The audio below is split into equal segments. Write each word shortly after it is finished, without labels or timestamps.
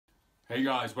Hey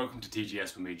guys, welcome to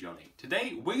TGS with me, Johnny.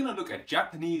 Today we're going to look at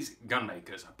Japanese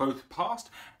gunmakers, both past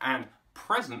and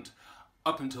present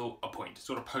up until a point,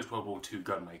 sort of post-World War II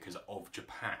gunmakers of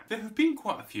Japan. There have been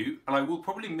quite a few, and I will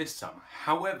probably miss some.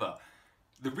 However,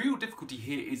 the real difficulty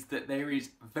here is that there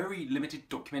is very limited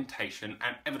documentation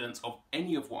and evidence of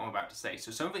any of what I'm about to say. So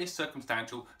some of it is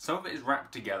circumstantial, some of it is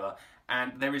wrapped together,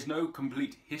 and there is no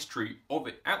complete history of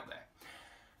it out there.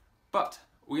 But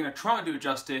we're going to try and do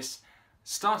justice,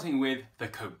 starting with the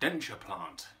Kodensha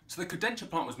plant. So the Kodensha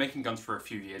plant was making guns for a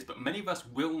few years, but many of us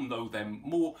will know them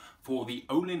more for the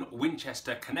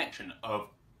Olin-Winchester connection of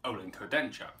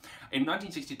Olin-Kodensha. In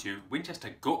 1962,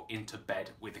 Winchester got into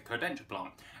bed with the Kodensha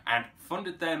plant and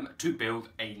funded them to build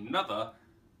another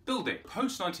building.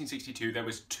 Post 1962, there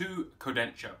was two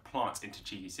Kodensha plants in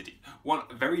Fuji City. One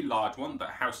very large one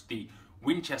that housed the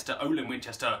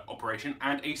Olin-Winchester operation,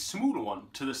 and a smaller one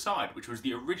to the side, which was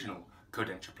the original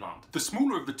Kodensha plant. The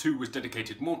smaller of the two was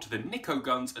dedicated more to the Nikko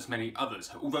guns as many others,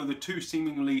 although the two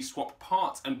seemingly swapped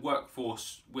parts and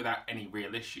workforce without any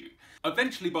real issue.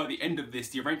 Eventually, by the end of this,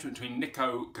 the arrangement between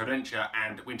Nikko, Kodensha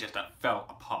and Winchester fell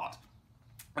apart.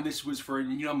 And this was for a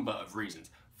number of reasons.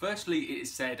 Firstly, it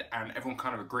is said, and everyone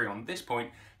kind of agree on this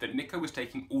point, that Nikko was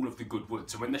taking all of the good wood.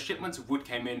 So when the shipments of wood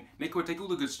came in, Nikko would take all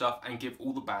the good stuff and give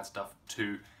all the bad stuff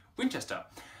to Winchester.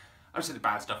 I don't say the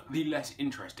bad stuff, the less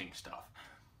interesting stuff.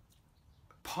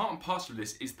 Part and parcel of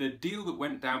this is the deal that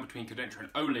went down between Kodensha and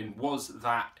Olin was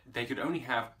that they could only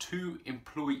have 2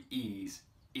 employees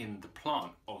in the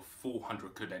plant of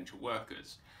 400 Kodensha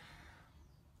workers.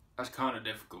 That's kind of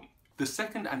difficult. The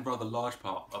second and rather large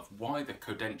part of why the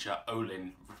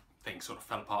Kodensha-Olin thing sort of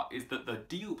fell apart is that the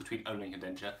deal between Olin and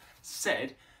Kodensha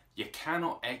said you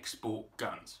cannot export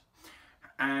guns.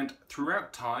 And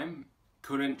throughout time,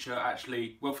 Kodensha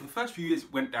actually, well, for the first few years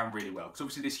it went down really well, because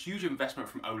obviously this huge investment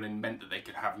from Olin meant that they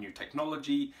could have new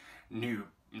technology, new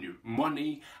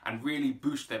money, and really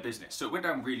boost their business. So it went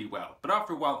down really well. But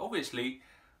after a while, obviously,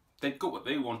 they'd got what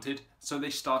they wanted, so they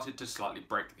started to slightly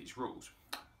break these rules.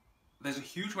 There's a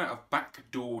huge amount of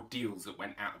backdoor deals that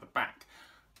went out of the back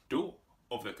door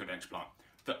of the Kodensha plant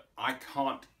that I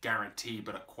can't guarantee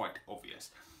but are quite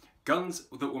obvious. Guns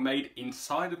that were made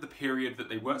inside of the period that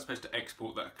they weren't supposed to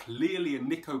export that are clearly a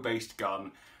Nikko-based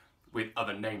gun with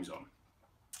other names on.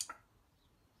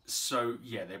 So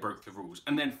yeah, they broke the rules.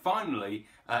 And then finally,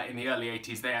 in the early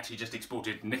 80s, they actually just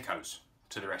exported Nikkos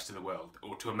to the rest of the world,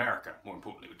 or to America, more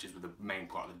importantly, which is the main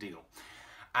part of the deal.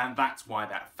 And that's why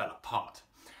that fell apart.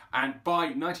 And by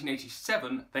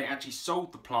 1987, they actually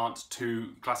sold the plant to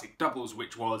Classic Doubles,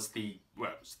 which was the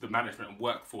management and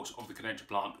workforce of the Kodensha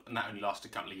plant, and that only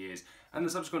lasted a couple of years. And then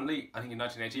subsequently, I think in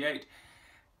 1988,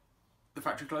 the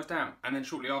factory closed down. And then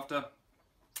shortly after,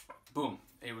 boom,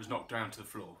 it was knocked down to the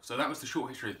floor. So that was the short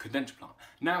history of the Kodensha plant.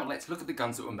 Now let's look at the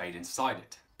guns that were made inside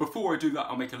it. Before I do that,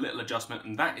 I'll make a little adjustment,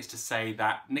 and that is to say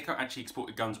that Nikko actually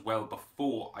exported guns well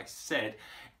before I said,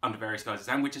 under various guises,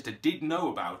 and Winchester did know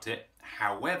about it.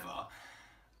 However,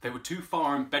 they were too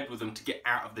far in bed with them to get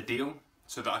out of the deal,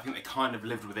 so that I think they kind of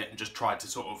lived with it and just tried to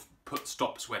sort of put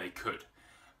stops where they could.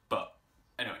 But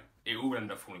anyway, it all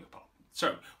ended up falling apart.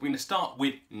 So we're going to start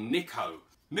with Nikko.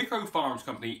 Nikko Firearms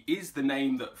Company is the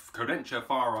name that Kodensha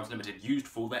Firearms Limited used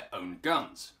for their own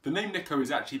guns. The name Nikko is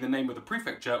actually the name of the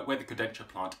prefecture where the Kodensha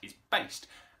plant is based,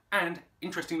 and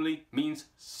interestingly means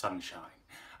sunshine.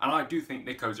 And I do think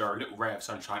Nikkos are a little ray of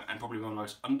sunshine and probably one of the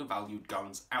most undervalued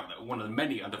guns out there, one of the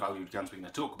many undervalued guns we're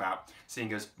going to talk about,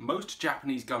 seeing as most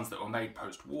Japanese guns that were made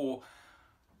post-war,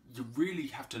 you really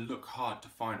have to look hard to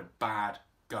find a bad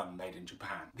gun made in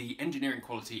Japan. The engineering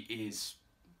quality is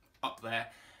up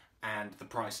there and the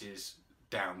price is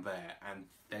down there, and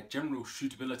their general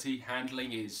shootability,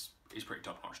 handling is pretty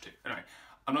top-notch too. Anyway,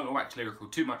 I'm not going to wax lyrical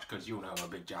too much because you'll know I'm a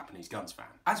big Japanese guns fan.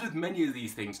 As with many of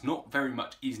these things, not very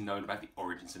much is known about the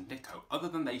origins of Nikko, other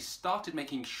than they started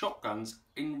making shotguns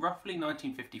in roughly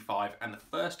 1955, and the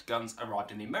first guns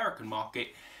arrived in the American market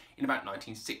in about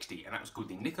 1960, and that was called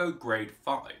the Nikko Grade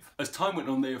 5. As time went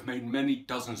on, they have made many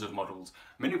dozens of models,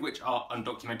 many of which are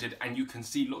undocumented, and you can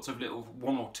see lots of little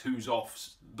 1 or 2s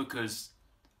offs because,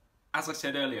 as I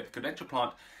said earlier, the Kodensha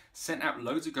plant sent out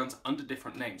loads of guns under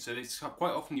different names. So it's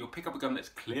quite often you'll pick up a gun that's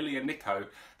clearly a Nikko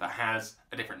that has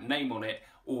a different name on it,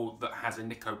 or that has a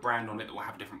Nikko brand on it that will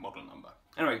have a different model number.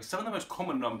 Anyway, some of the most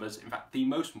common numbers, in fact the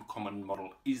most common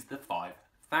model, is the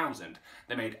 5000.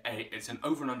 They made it's an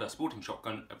over and under sporting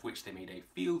shotgun, of which they made a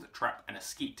field, trap and a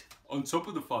skeet. On top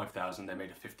of the 5000 they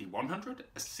made a 5100,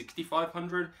 a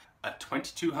 6500, a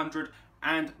 2200,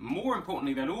 and more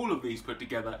importantly than all of these put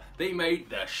together, they made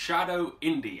the Shadow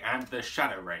Indie and the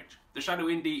Shadow range. The Shadow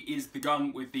Indy is the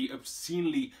gun with the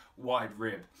obscenely wide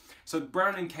rib. So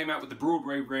Browning came out with the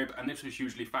Broadway rib, and this was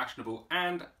hugely fashionable,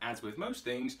 and as with most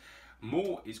things,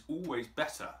 more is always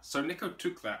better. So Nikko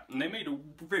took that and they made a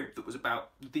rib that was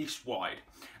about this wide,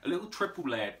 a little triple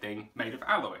layered thing made of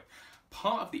alloy.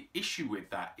 Part of the issue with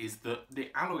that is that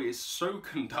the alloy is so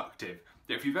conductive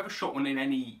that if you've ever shot one in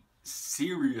any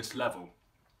serious level,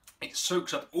 it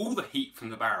soaks up all the heat from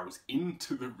the barrels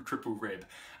into the triple rib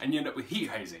and you end up with heat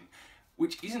hazing,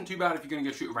 which isn't too bad if you're going to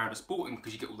go shoot around a sporting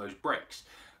because you get all those breaks.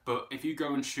 But if you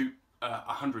go and shoot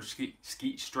 100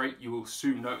 skeet straight, you will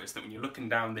soon notice that when you're looking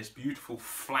down this beautiful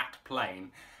flat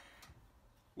plane,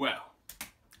 well,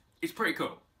 it's pretty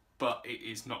cool, but it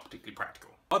is not particularly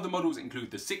practical. Other models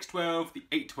include the 612, the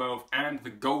 812 and the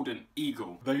Golden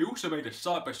Eagle. They also made a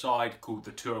side-by-side called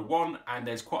the 201, and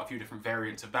there's quite a few different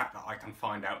variants of that I can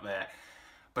find out there.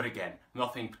 But again,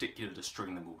 nothing particular to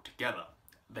string them all together.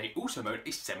 They also made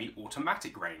a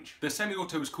semi-automatic range. The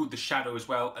semi-auto is called the Shadow as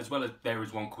well as there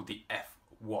is one called the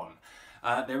F1.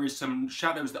 There is some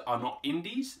Shadows that are not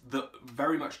indies that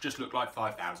very much just look like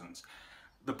 5000s.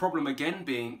 The problem again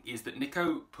being is that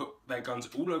Nikko put their guns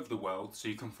all over the world, so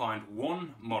you can find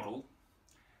one model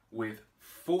with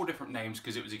 4 different names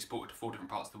because it was exported to 4 different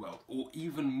parts of the world, or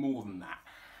even more than that.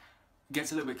 It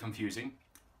gets a little bit confusing,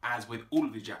 as with all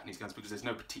of the Japanese guns, because there's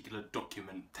no particular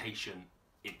documentation,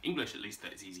 in English at least,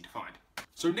 that is easy to find.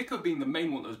 So Nikko being the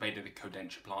main one that was made in the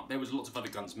Kodensha plant, there was lots of other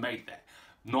guns made there,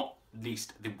 not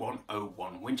least the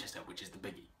 101 Winchester, which is the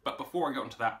biggie. But before I get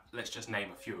onto that, let's just name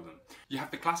a few of them. You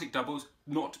have the classic doubles,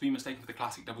 not to be mistaken with the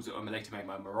classic doubles that were later made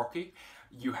by Miroku.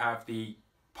 You have the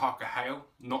Parker Hale,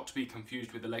 not to be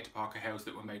confused with the later Parker Hales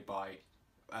that were made by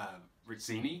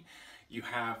Rizzini. You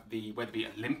have the Weatherby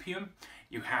Olympium,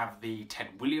 you have the Ted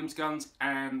Williams guns,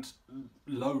 and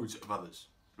loads of others.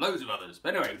 Loads of others.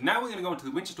 But anyway, now we're going to go on to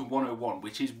the Winchester 101,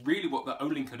 which is really what the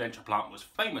Olin-Kodensha plant was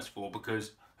famous for,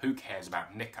 because who cares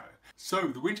about Nikko? So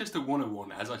the Winchester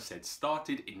 101, as I said,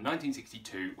 started in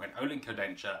 1962 when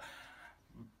Olin-Kodensha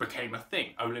became a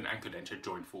thing. Olin and Kodensha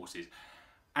joined forces.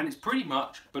 And it's pretty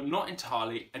much, but not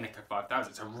entirely, a Nikko 5000.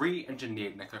 It's a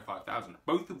re-engineered Nikko 5000,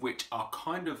 both of which are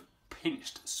kind of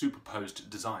pinched superposed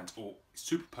designs, or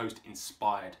superposed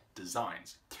inspired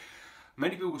designs.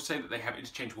 Many people will say that they have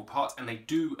interchangeable parts, and they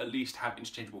do at least have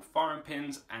interchangeable firing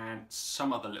pins and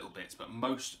some other little bits, but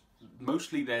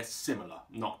mostly they're similar,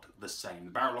 not the same.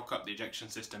 The barrel lockup, the ejection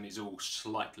system is all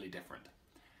slightly different.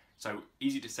 So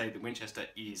easy to say the Winchester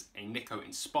is a Nikko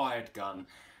inspired gun,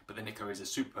 but the Nikko is a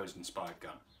superposed inspired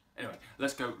gun. Anyway,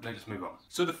 let us move on.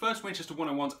 So the first Winchester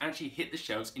 101s actually hit the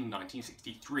shelves in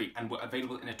 1963 and were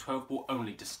available in a 12-bore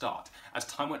only to start. As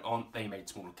time went on, they made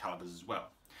smaller calibers as well.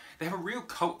 They have a real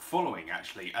cult following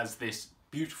actually, as this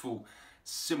beautiful,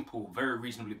 simple, very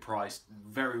reasonably priced,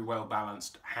 very well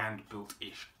balanced,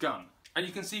 hand-built-ish gun. And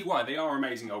you can see why, they are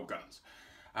amazing old guns.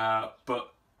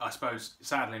 But I suppose,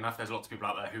 sadly enough, there's lots of people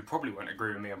out there who probably won't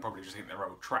agree with me and probably just think they're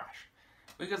old trash.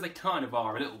 Because they kind of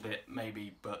are a little bit,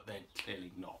 maybe, but they're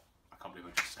clearly not. I can't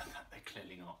believe I just said that, they're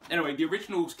clearly not. Anyway, the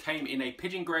originals came in a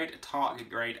pigeon grade, a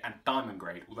target grade, and diamond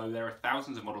grade, although there are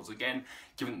thousands of models again,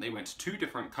 given that they went to two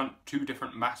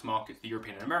different mass markets, the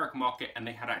European and American market, and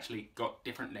they had actually got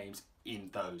different names in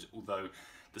those, although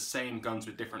the same guns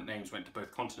with different names went to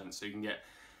both continents. So you can get,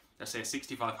 let's say a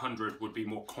 6500 would be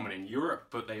more common in Europe,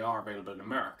 but they are available in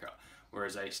America,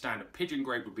 whereas a standard pigeon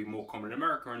grade would be more common in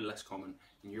America and less common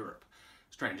in Europe.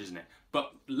 Strange, isn't it?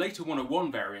 But later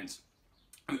 101 variants,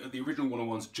 the original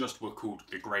 101s just were called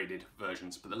the graded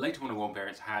versions, but the later 101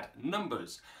 variants had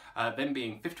numbers, them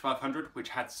being 5500, which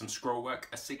had some scroll work,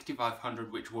 a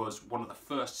 6500, which was one of the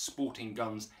first sporting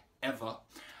guns ever,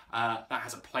 that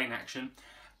has a plain action,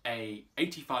 a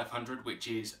 8500, which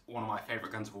is one of my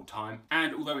favourite guns of all time,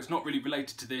 and although it's not really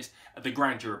related to this, the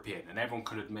Grand European, and everyone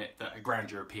could admit that a Grand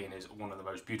European is one of the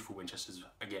most beautiful Winchesters,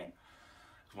 again,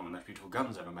 it's one of the most beautiful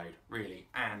guns ever made, really,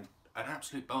 and an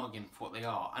absolute bargain for what they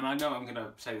are. And I know I'm going to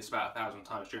say this about 1,000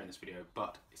 times during this video,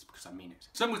 but it's because I mean it.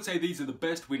 Some would say these are the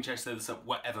best Winchesters that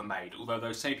were ever made, although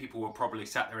those same people were probably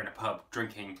sat there in a pub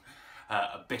drinking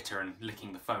a bitter and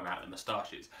licking the foam out of their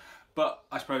moustaches. But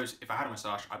I suppose if I had a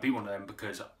moustache, I'd be one of them,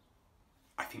 because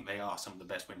I think they are some of the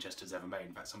best Winchesters ever made,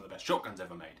 in fact some of the best shotguns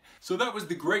ever made. So that was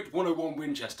the Great 101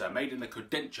 Winchester, made in the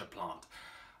Kodensha plant.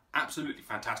 Absolutely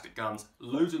fantastic guns,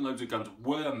 loads and loads of guns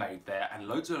were made there, and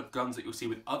loads of guns that you'll see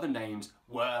with other names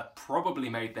were probably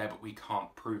made there, but we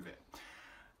can't prove it.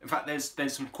 In fact, there's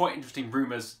some quite interesting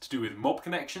rumours to do with mob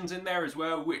connections in there as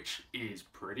well, which is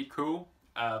pretty cool,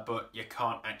 but you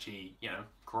can't actually,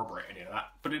 corroborate any of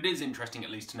that. But it is interesting at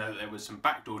least to know that there was some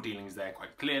backdoor dealings there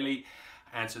quite clearly,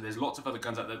 And so there's lots of other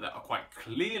guns out there that are quite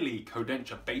clearly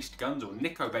Kodensha based guns or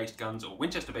Nikko based guns or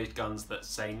Winchester based guns that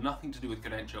say nothing to do with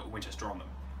Kodensha or Winchester on them.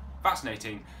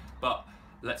 Fascinating, but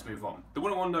let's move on. The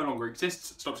 101 no longer exists,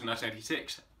 stopped in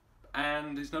 1986,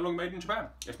 and is no longer made in Japan.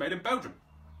 It's made in Belgium,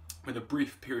 with a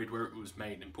brief period where it was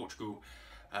made in Portugal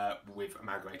with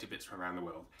amalgamated bits from around the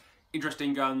world.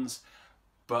 Interesting guns,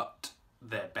 but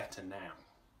they're better now.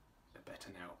 They're better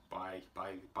now by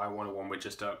 101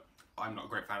 Winchester. I'm not a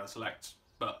great fan of selects,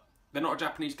 but they're not a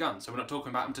Japanese gun, so we're not talking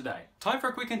about them today. Time for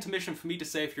a quick intermission for me to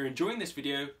say if you're enjoying this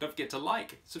video, don't forget to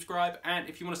like, subscribe, and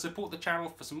if you want to support the channel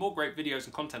for some more great videos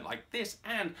and content like this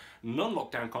and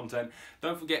non-lockdown content,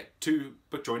 don't forget to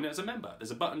join as a member.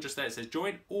 There's a button just there that says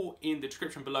join, or in the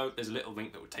description below there's a little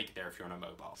link that will take you there if you're on a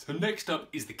mobile. So next up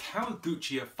is the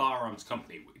Kawaguchiya Firearms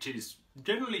Company, which is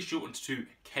generally shortened to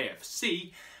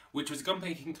KFC, which was a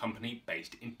gunmaking company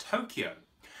based in Tokyo.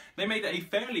 They made a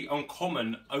fairly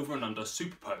uncommon over and under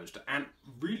superposed and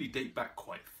really date back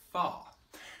quite far.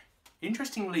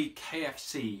 Interestingly,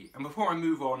 KFC, and before I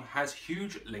move on, has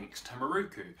huge links to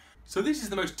Miroku. So this is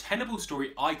the most tenable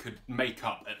story I could make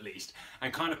up, at least,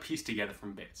 and kind of piece together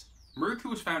from bits. Miroku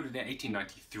was founded in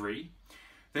 1893.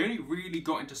 They only really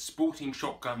got into sporting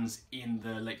shotguns in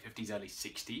the late 50s, early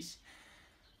 60s.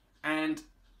 And,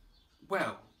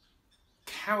 well,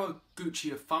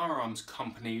 Kawaguchiya Firearms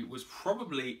Company was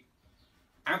probably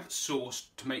outsourced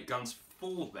to make guns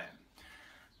for them.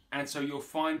 And so you'll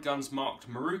find guns marked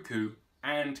Miroku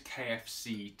and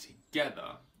KFC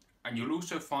together. And you'll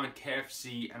also find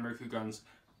KFC and Miroku guns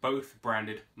both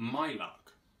branded My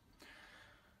Luck.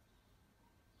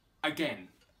 Again,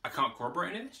 I can't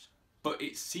corroborate any of this, but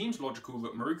it seems logical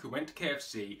that Miroku went to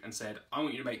KFC and said, I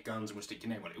want you to make guns and we'll stick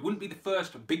your name on it. It wouldn't be the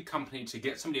first big company to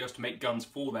get somebody else to make guns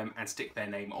for them and stick their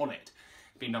name on it.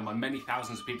 It's been done by many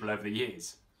thousands of people over the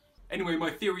years. Anyway,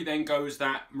 my theory then goes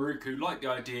that Miroku liked the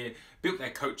idea, built their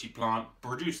Kochi plant,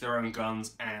 produced their own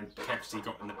guns, and KFC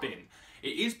got in the bin.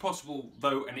 It is possible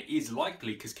though, and it is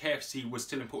likely, because KFC was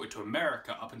still imported to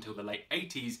America up until the late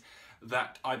 80s,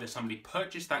 that either somebody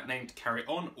purchased that name to carry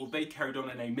on, or they carried on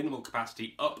in a minimal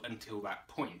capacity up until that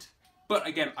point. But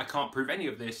again, I can't prove any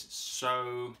of this,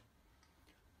 so...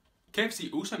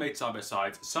 KFC also made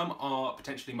side-by-sides. Some are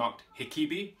potentially marked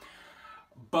Hikibi,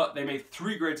 but they made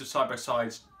 3 grades of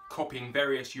side-by-sides copying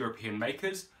various European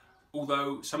makers,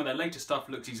 although some of their later stuff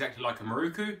looks exactly like a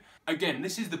Miroku. Again,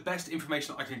 this is the best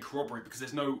information I can corroborate because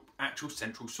there's no actual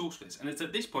central source for this, and it's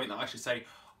at this point that I should say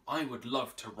I would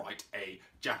love to write a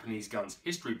Japanese guns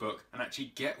history book and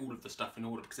actually get all of the stuff in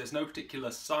order, because there's no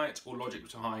particular science or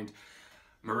logic behind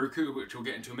Miroku, which we'll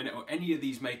get into in a minute, or any of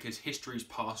these makers' histories,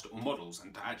 past or models,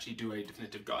 and to actually do a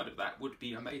definitive guide of that would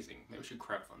be amazing. Maybe we should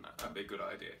crowdfund that, that'd be a good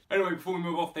idea. Anyway, before we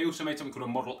move off, they also made something called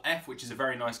a Model F, which is a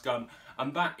very nice gun,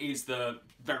 and that is the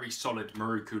very solid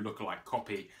Miroku lookalike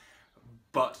copy,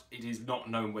 but it is not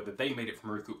known whether they made it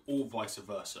from Miroku or vice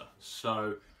versa.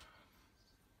 So,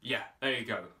 yeah, there you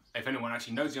go. If anyone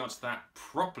actually knows the answer to that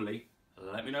properly,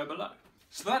 let me know below.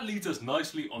 So that leads us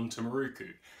nicely onto Miroku,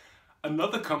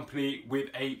 another company with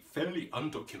a fairly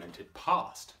undocumented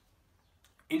past.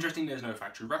 Interesting, there's no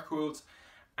factory records,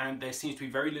 and there seems to be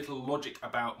very little logic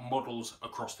about models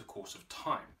across the course of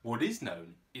time. What is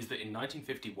known is that in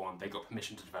 1951 they got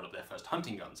permission to develop their first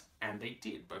hunting guns, and they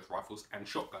did, both rifles and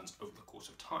shotguns over the course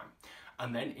of time.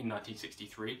 And then in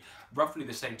 1963, roughly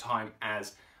the same time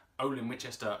as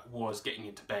Olin-Winchester was getting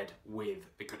into bed with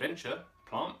the Kodensha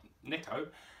plant, Nikko,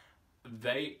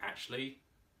 they actually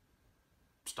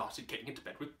started getting into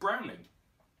bed with Browning.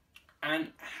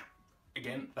 And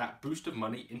again, that boost of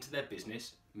money into their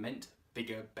business meant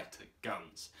bigger, better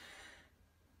guns.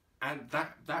 And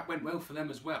that went well for them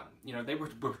as well. You know, they were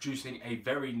producing a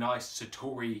very nice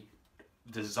Satori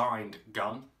designed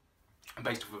gun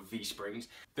based off of V-springs.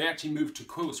 They actually moved to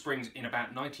coil springs in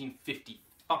about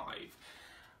 1955.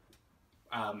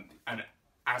 And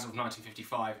as of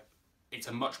 1955, it's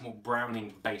a much more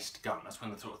Browning-based gun. That's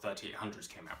when the sort of 3800s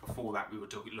came out. Before that, we were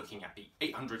looking at the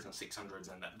 800s and 600s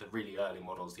and the really early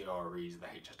models, the RREs, the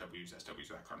HSWs, SWs,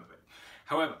 that kind of thing.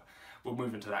 However, we'll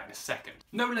move into that in a second.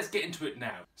 No, let's get into it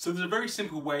now. So there's a very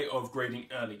simple way of grading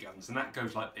early guns, and that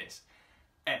goes like this.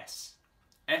 S.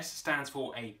 S stands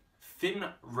for a thin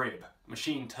rib,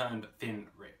 machine-turned thin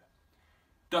rib.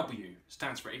 W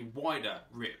stands for a wider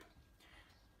rib.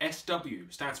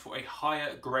 SW stands for a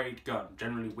higher grade gun,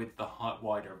 generally with the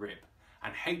wider rib.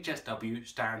 And HSW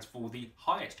stands for the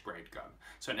highest grade gun.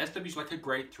 So an SW is like a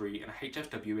grade 3 and a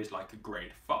HSW is like a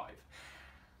grade 5.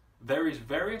 There is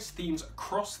various themes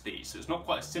across these, so it's not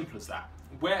quite as simple as that.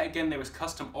 Where again there was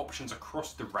custom options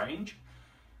across the range,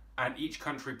 and each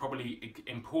country, probably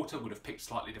importer, would have picked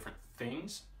slightly different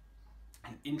things.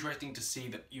 And interesting to see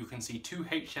that you can see two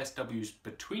HSWs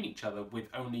between each other with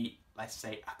only, let's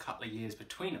say, a couple of years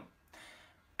between them.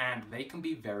 And they can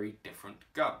be very different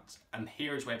guns. And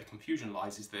here is where the confusion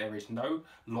lies, is that there is no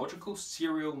logical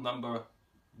serial number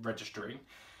registering,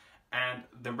 and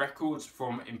the records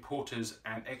from importers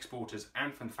and exporters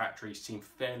and from the factories seem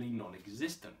fairly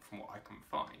non-existent from what I can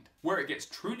find. Where it gets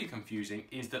truly confusing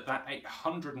is that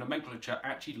 800 nomenclature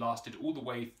actually lasted all the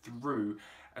way through,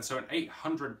 and so an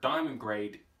 800 diamond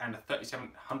grade and a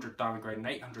 3700 diamond grade and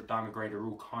 800 diamond grade are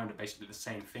all kind of basically the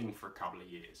same thing for a couple of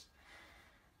years.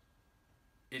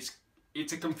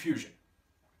 It's a confusion.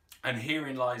 And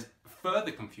herein lies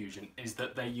further confusion, is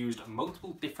that they used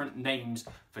multiple different names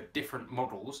for different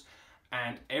models,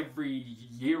 and every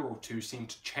year or two seem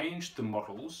to change the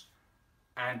models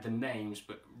and the names,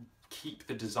 but keep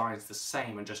the designs the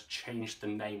same and just change the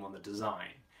name on the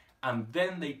design. And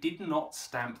then they did not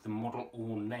stamp the model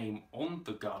or name on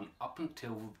the gun up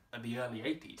until the early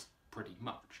 80s, pretty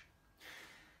much.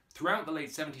 Throughout the late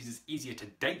 70s, it's easier to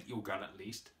date your gun at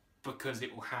least, because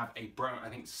it will have a brown, I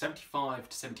think 75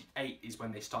 to 78 is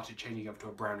when they started changing up to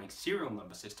a Browning serial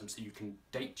number system, so you can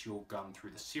date your gun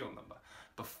through the serial number.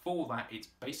 Before that, it's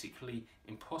basically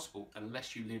impossible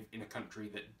unless you live in a country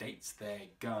that dates their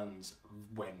guns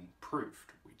when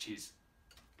proofed, which is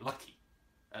lucky,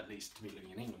 at least to be living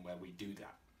in England where we do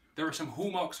that. There are some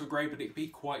hallmarks of grey, but it can be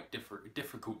quite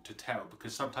difficult to tell,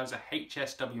 because sometimes a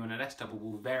HSW and an SW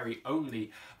will vary only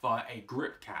via a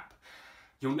grip cap.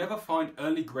 You'll never find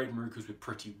early grade Mirokus with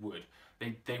pretty wood.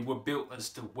 They were built as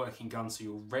still working guns, so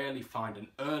you'll rarely find an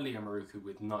earlier Miroku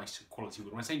with nice quality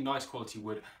wood. When I say nice quality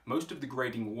wood, most of the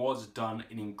grading was done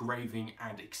in engraving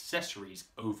and accessories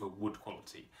over wood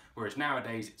quality. Whereas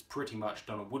nowadays it's pretty much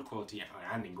done on wood quality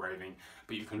and engraving,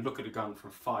 but you can look at a gun from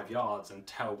 5 yards and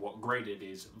tell what grade it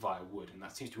is via wood, and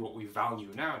that seems to be what we value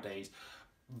nowadays,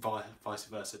 vice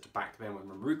versa to back then when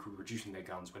Miroku were producing their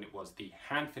guns, when it was the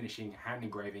hand finishing, hand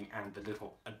engraving and the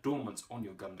little adornments on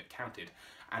your gun that counted,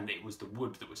 and it was the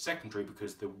wood that was secondary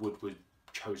because the wood was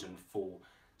chosen for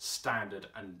standard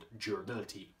and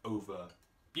durability over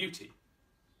beauty,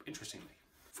 interestingly.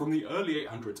 From the early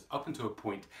 800s up until a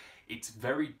point, it's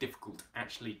very difficult to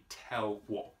actually tell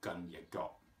what gun you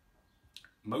got.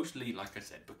 Mostly, like I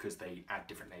said, because they add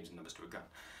different names and numbers to a gun.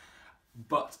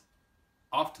 But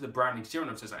after the Browning serial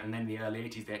numbers and then in the early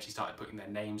 80s, they actually started putting their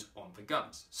names on the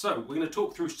guns. So we're going to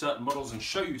talk through certain models and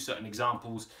show you certain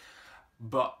examples,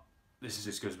 but this is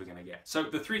as good as we're going to get. So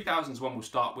the 3000s one we'll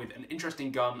start with, an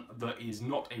interesting gun that is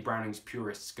not a Browning's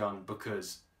purist's gun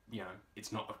because, you know,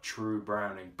 it's not a true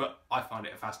Browning, but I find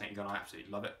it a fascinating gun. I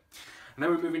absolutely love it. And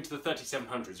then we move into the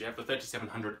 3700s. You have the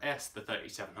 3700S, the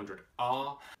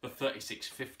 3700R, the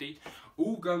 3650.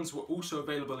 All guns were also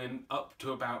available in up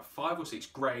to about 5 or 6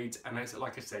 grades, and as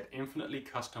like I said, infinitely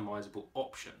customizable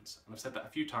options. And I've said that a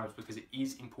few times because it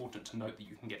is important to note that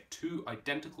you can get 2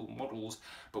 identical models,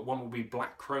 but one will be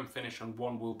black chrome finish and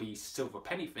one will be silver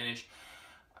penny finish,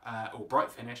 or bright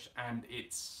finish, and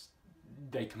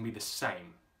they can be the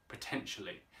same,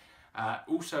 potentially.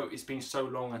 Also, it's been so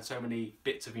long and so many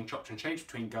bits have been chopped and changed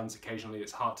between guns occasionally,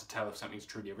 it's hard to tell if something's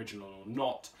truly original or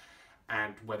not,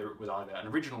 and whether it was either an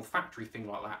original factory thing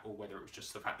like that or whether it was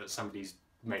just the fact that somebody's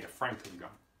made a Franklin gun.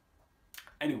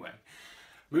 Anyway,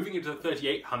 moving into the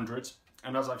 3800s,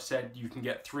 and as I've said, you can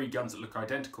get 3 guns that look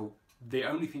identical. The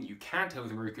only thing you can tell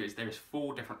with the Miroku is there is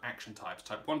 4 different action types,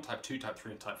 type 1, type 2, type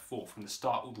 3 and type 4, from the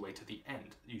start all the way to the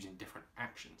end, using different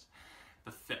actions.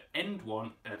 The end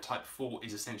one, type 4,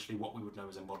 is essentially what we would know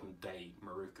as a modern day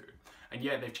Miroku. And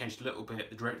yeah, they've changed a little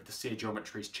bit, the sear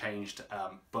geometry's changed,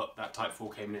 but that type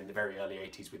 4 came in the very early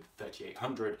 80s with the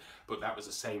 3800, but that was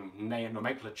the same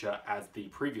nomenclature as the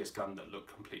previous gun that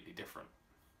looked completely different.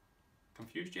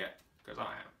 Confused yet? Because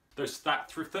I am. That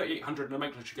through 3800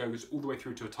 nomenclature goes all the way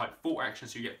through to a type 4 action,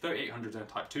 so you get 3800s in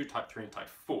type 2, type 3 and type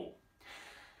 4.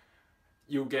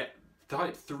 You'll get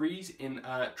type 3s in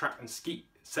trap and skeet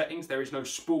settings. There is no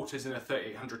sporters in a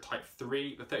 3800 type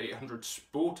 3. The 3800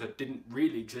 sporter didn't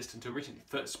really exist until recently.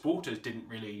 Sporters didn't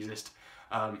really exist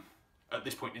at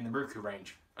this point in the Miroku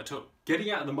range at all.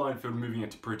 Getting out of the minefield and moving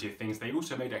into prettier things, they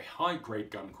also made a high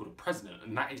grade gun called a President,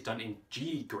 and that is done in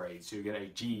G grade, so you get a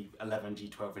G11,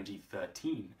 G12 and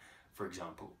G13, for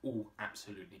example, all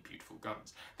absolutely beautiful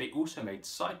guns. They also made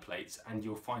side plates, and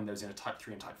you'll find those in a type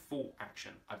 3 and type 4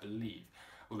 action, I believe.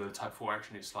 Although the type 4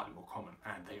 action is slightly more common,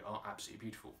 and they are absolutely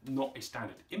beautiful. Not a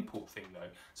standard import thing though,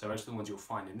 so most of the ones you'll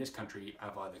find in this country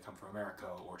have either come from America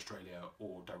or Australia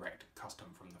or direct custom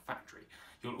from the factory.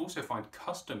 You'll also find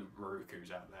custom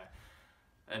Mirokus out there.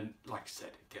 And like I said,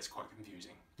 it gets quite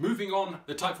confusing. Moving on,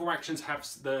 the Type 4 actions have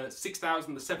the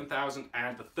 6000, the 7000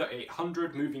 and the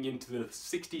 3800, moving into the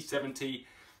 60, 70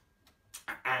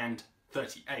 and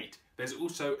 38. There's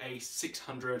also a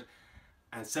 600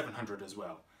 and 700 as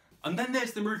well. And then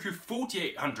there's the Miroku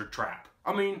 4800 trap.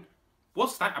 I mean,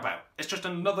 what's that about? It's just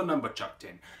another number chucked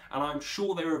in. And I'm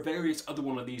sure there are various other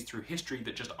one of these through history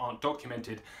that just aren't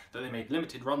documented, that they made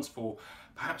limited runs for,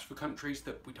 perhaps for countries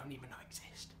that we don't even know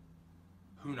exist.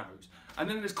 Who knows? And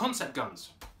then there's concept guns.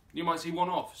 You might see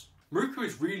one-offs. Miroku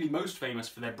is really most famous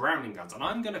for their Browning guns, and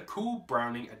I'm going to call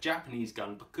Browning a Japanese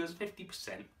gun because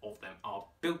 50% of them are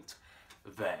built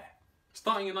there.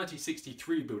 Starting in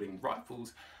 1963 building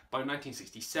rifles, by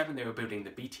 1967 they were building the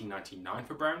BT-99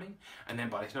 for Browning, and then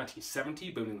by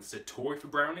 1970 building the Satori for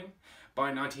Browning,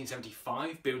 by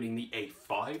 1975 building the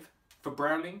A5 for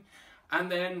Browning, and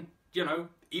then, you know,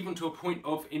 even to a point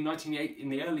of in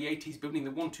the early 80s building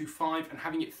the 125 and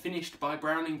having it finished by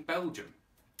Browning Belgium.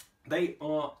 They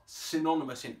are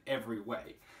synonymous in every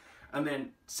way. And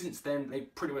then since then they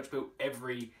pretty much built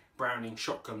every Browning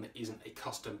shotgun that isn't a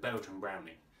custom Belgian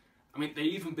Browning. I mean, they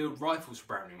even build rifles for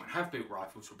Browning, and have built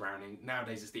rifles for Browning.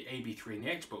 Nowadays it's the AB3 and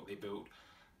the X-Bolt they build.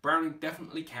 Browning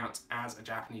definitely counts as a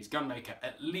Japanese gunmaker,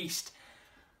 at least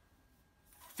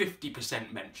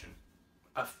 50% mention.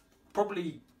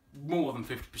 Probably more than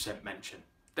 50% mention.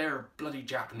 They're a bloody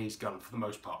Japanese gun for the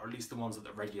most part, or at least the ones that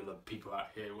the regular people out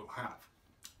here will have.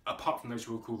 Apart from those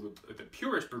who will call the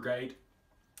Purist Brigade,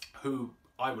 who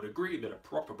I would agree that a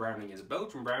proper Browning is a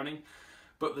Belgian Browning,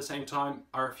 but at the same time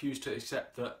I refuse to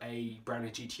accept that a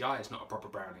Browning GTI is not a proper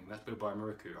Browning. That's built by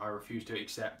Miroku. I refuse to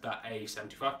accept that a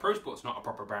 75 Pro Sport's not a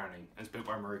proper Browning and it's built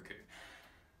by Miroku.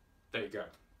 There you go.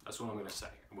 That's all I'm going to say,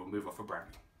 and we'll move off of Browning.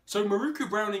 So Miroku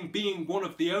Browning being one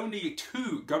of the only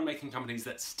two gun-making companies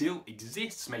that still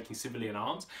exists making civilian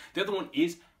arms. The other one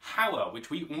is Howa, which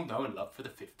we all know and love for the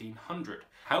 1500.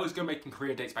 Howa's gun-making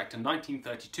career dates back to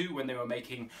 1932 when they were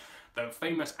making the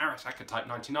famous Arisaka Type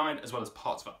 99 as well as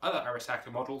parts of other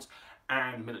Arisaka models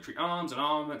and military arms and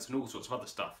armaments and all sorts of other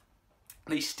stuff.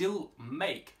 They still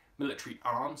make military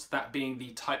arms, that being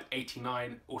the Type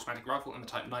 89 automatic rifle and the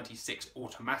Type 96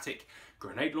 automatic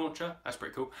grenade launcher. That's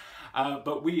pretty cool.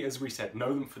 But we, as we said, know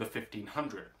them for the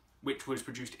 1500, which was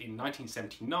produced in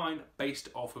 1979 based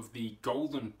off of the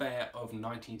Golden Bear of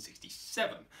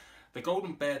 1967. The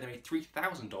Golden Bear they made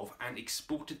 3,000 of and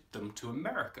exported them to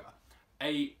America.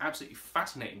 A absolutely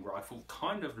fascinating rifle,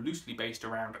 kind of loosely based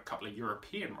around a couple of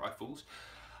European rifles,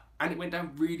 and it went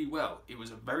down really well. It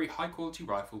was a very high quality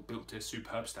rifle built to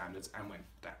superb standards and went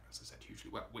down, as I said,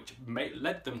 hugely well, which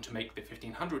led them to make the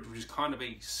 1500, which is kind of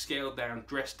a scaled down,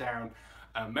 dressed down,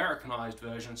 Americanized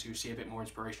version, so you see a bit more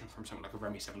inspiration from something like a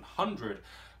Remy 700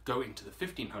 go into the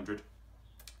 1500,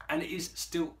 and it is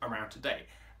still around today.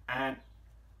 And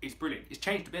it's brilliant. It's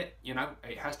changed a bit, you know,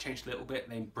 it has changed a little bit.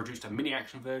 They produced a mini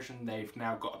action version. They've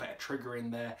now got a better trigger in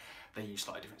there. They use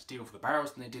slightly different steel for the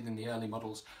barrels than they did in the early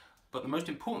models. But the most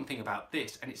important thing about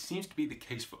this, and it seems to be the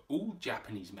case for all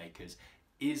Japanese makers,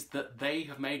 is that they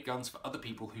have made guns for other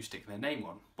people who stick their name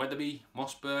on. Weatherby,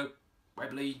 Mossberg,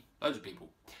 Webley, loads of people.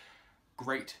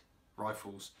 Great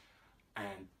rifles.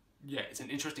 And yeah, it's an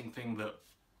interesting thing that,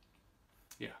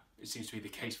 yeah, it seems to be the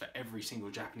case for every single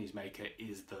Japanese maker,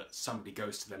 is that somebody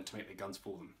goes to them to make their guns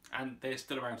for them. And they're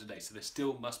still around today, so they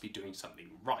still must be doing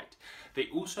something right. They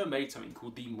also made something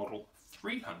called the Model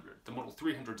 300. The Model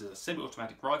 300 is a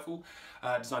semi-automatic rifle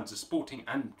designed as a sporting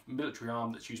and military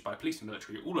arm that's used by police and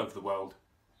military all over the world.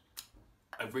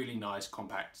 A really nice,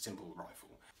 compact, simple rifle.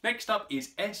 Next up is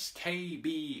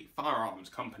SKB Firearms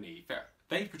Company.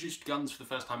 They produced guns for the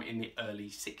first time in the early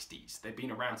 60s. They've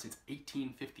been around since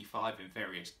 1855 in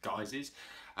various guises,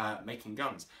 making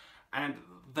guns. And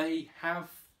they have,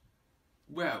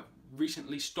 well,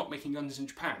 recently stopped making guns in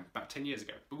Japan, about 10 years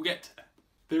ago. But we'll get to that.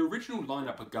 The original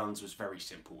lineup of guns was very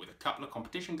simple, with a couple of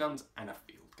competition guns and a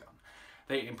field gun.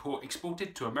 They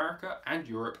exported to America and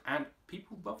Europe, and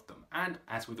people loved them. And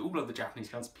as with all other Japanese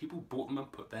guns, people bought them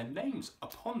and put their names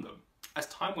upon them. As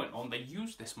time went on, they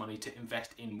used this money to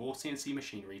invest in more CNC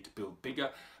machinery to build bigger,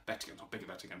 better guns, not bigger,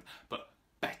 better guns, but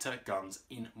better guns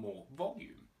in more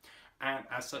volume. And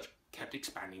as such, kept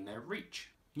expanding their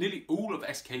reach. Nearly all of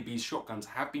SKB's shotguns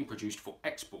have been produced for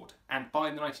export, and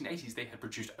by the 1980s they had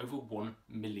produced over 1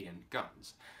 million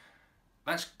guns.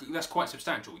 That's quite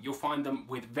substantial. You'll find them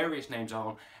with various names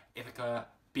on. Ithaca,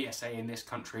 BSA in this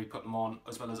country put them on,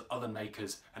 as well as other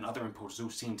makers and other importers all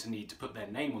seem to need to put their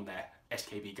name on their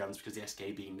SKB guns because the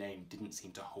SKB name didn't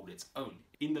seem to hold its own.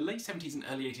 In the late 70s and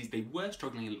early 80s they were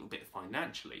struggling a little bit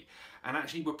financially and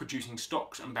actually were producing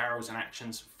stocks and barrels and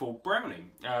actions for Browning,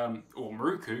 or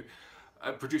Miroku,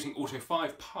 producing Auto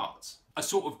 5 parts. A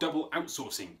sort of double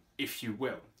outsourcing, if you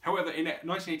will. However, in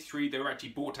 1983, they were actually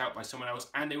bought out by someone else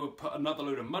and they would put another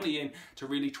load of money in to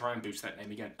really try and boost that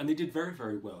name again. And they did very,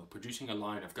 very well, producing a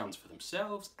line of guns for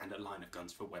themselves and a line of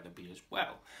guns for Weatherby as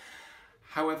well.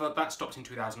 However, that stopped in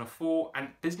 2004 and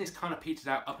business kind of petered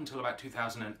out up until about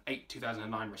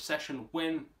 2008-2009 recession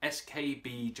when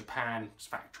SKB Japan's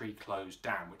factory closed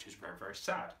down, which is very, very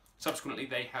sad. Subsequently,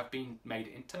 they have been made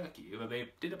in Turkey, although they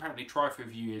did apparently try for a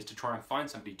few years to try and find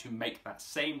somebody to make that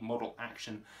same model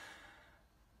action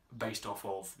based off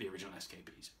of the original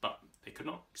SKBs, but they could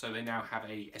not. So they now have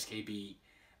a SKB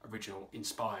original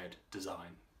inspired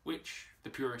design, which the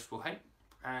purists will hate,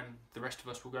 and the rest of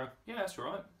us will go, yeah, that's all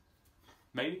right.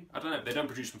 Maybe? I don't know. They don't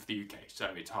produce them for the UK, so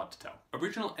it's hard to tell.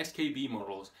 Original SKB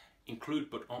models include,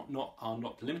 but are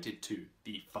not limited to,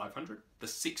 the 500, the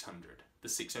 600, the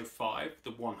 605,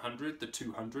 the 100, the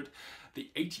 200, the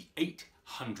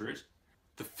 8800,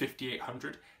 the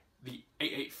 5800, the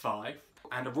 885,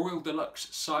 and a Royal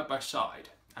Deluxe side by side,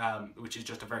 which is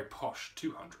just a very posh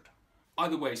 200.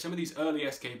 Either way, some of these early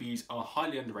SKBs are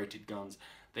highly underrated guns.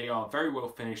 They are very well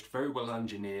finished, very well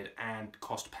engineered, and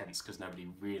cost pence because nobody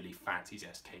really fancies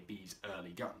SKB's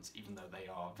early guns, even though they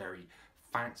are very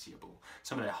fanciable.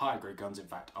 Some of their higher grade guns, in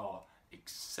fact, are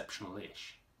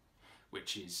exceptional-ish,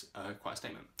 which is quite a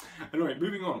statement. Anyway,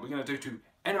 moving on, we're going to go to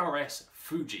NRS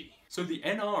Fuji. So the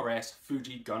NRS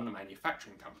Fuji Gun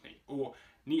Manufacturing Company, or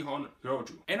Nihon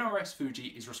Ryoju. NRS Fuji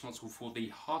is responsible for the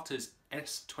Harter's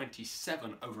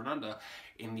S27 over and under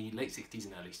in the late 60s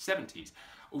and early 70s,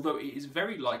 although it is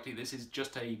very likely this is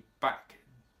just a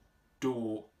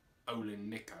backdoor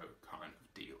Olin-Nikko kind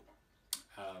of deal,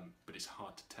 but it's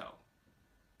hard to tell.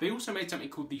 They also made something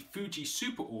called the Fuji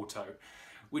Super Auto,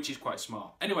 which is quite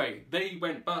smart. Anyway, they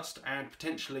went bust and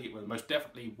potentially, well, most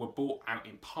definitely were bought out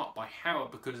in part by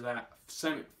Howard because that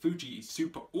Fuji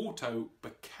Super Auto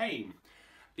became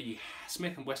the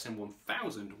Smith & Wesson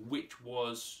 1000, which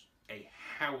was a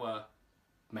Howard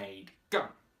made gun.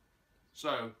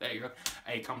 So there you go,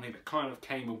 a company that kind of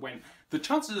came and went. The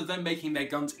chances of them making their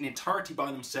guns in entirety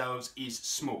by themselves is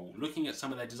small. Looking at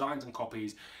some of their designs and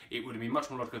copies, it would have been much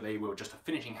more logical they were just a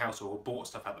finishing house or bought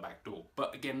stuff out the back door.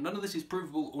 But again, none of this is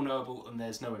provable or knowable and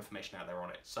there's no information out there on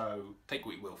it, so take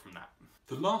what you will from that.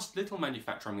 The last little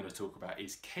manufacturer I'm going to talk about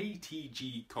is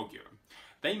KTG Kogyo.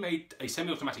 They made a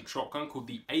semi-automatic shotgun called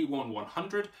the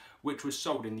A1-100, which was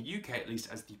sold in the UK at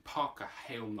least as the Parker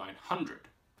Hale 900.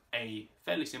 A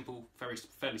fairly simple,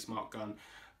 fairly smart gun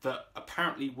that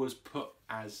apparently was put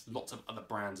as lots of other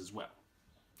brands as well.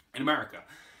 In America,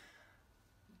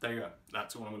 there you go,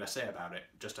 that's all I'm going to say about it.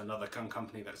 Just another gun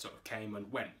company that sort of came and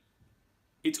went.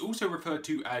 It's also referred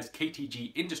to as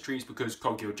KTG Industries because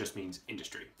Kogyo just means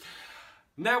industry.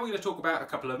 Now we're going to talk about a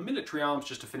couple of military arms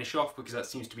just to finish off because that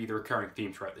seems to be the recurring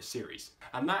theme throughout this series.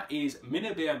 And that is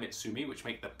Minabe Mitsumi, which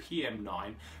make the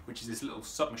PM9, which is this little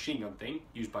submachine gun thing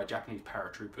used by Japanese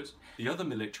paratroopers. The other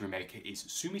military maker is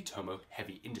Sumitomo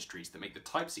Heavy Industries that make the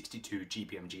Type 62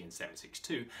 GPMG and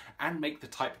 7.62 and make the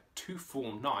Type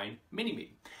 249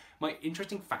 Mini-Me. My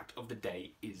interesting fact of the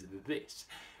day is this.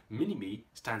 Mini-Me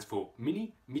stands for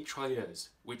Mini Mitrailleuse,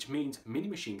 which means mini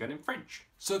machine gun in French.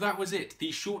 So that was it,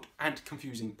 the short and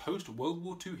confusing post-World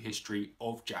War II history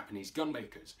of Japanese gun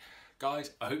makers.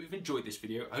 Guys, I hope you've enjoyed this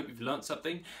video, I hope you've learnt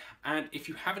something, and if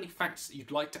you have any facts that you'd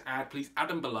like to add, please add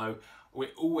them below.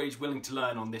 We're always willing to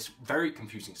learn on this very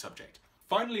confusing subject.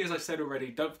 Finally, as I said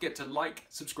already, don't forget to like,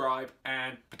 subscribe,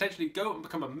 and potentially go and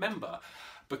become a member,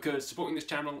 because supporting this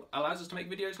channel allows us to make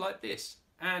videos like this.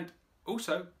 And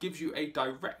also gives you a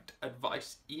direct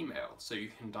advice email so you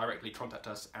can directly contact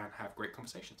us and have great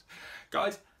conversations.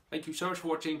 Guys, thank you so much for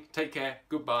watching, take care,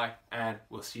 goodbye, and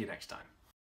we'll see you next time.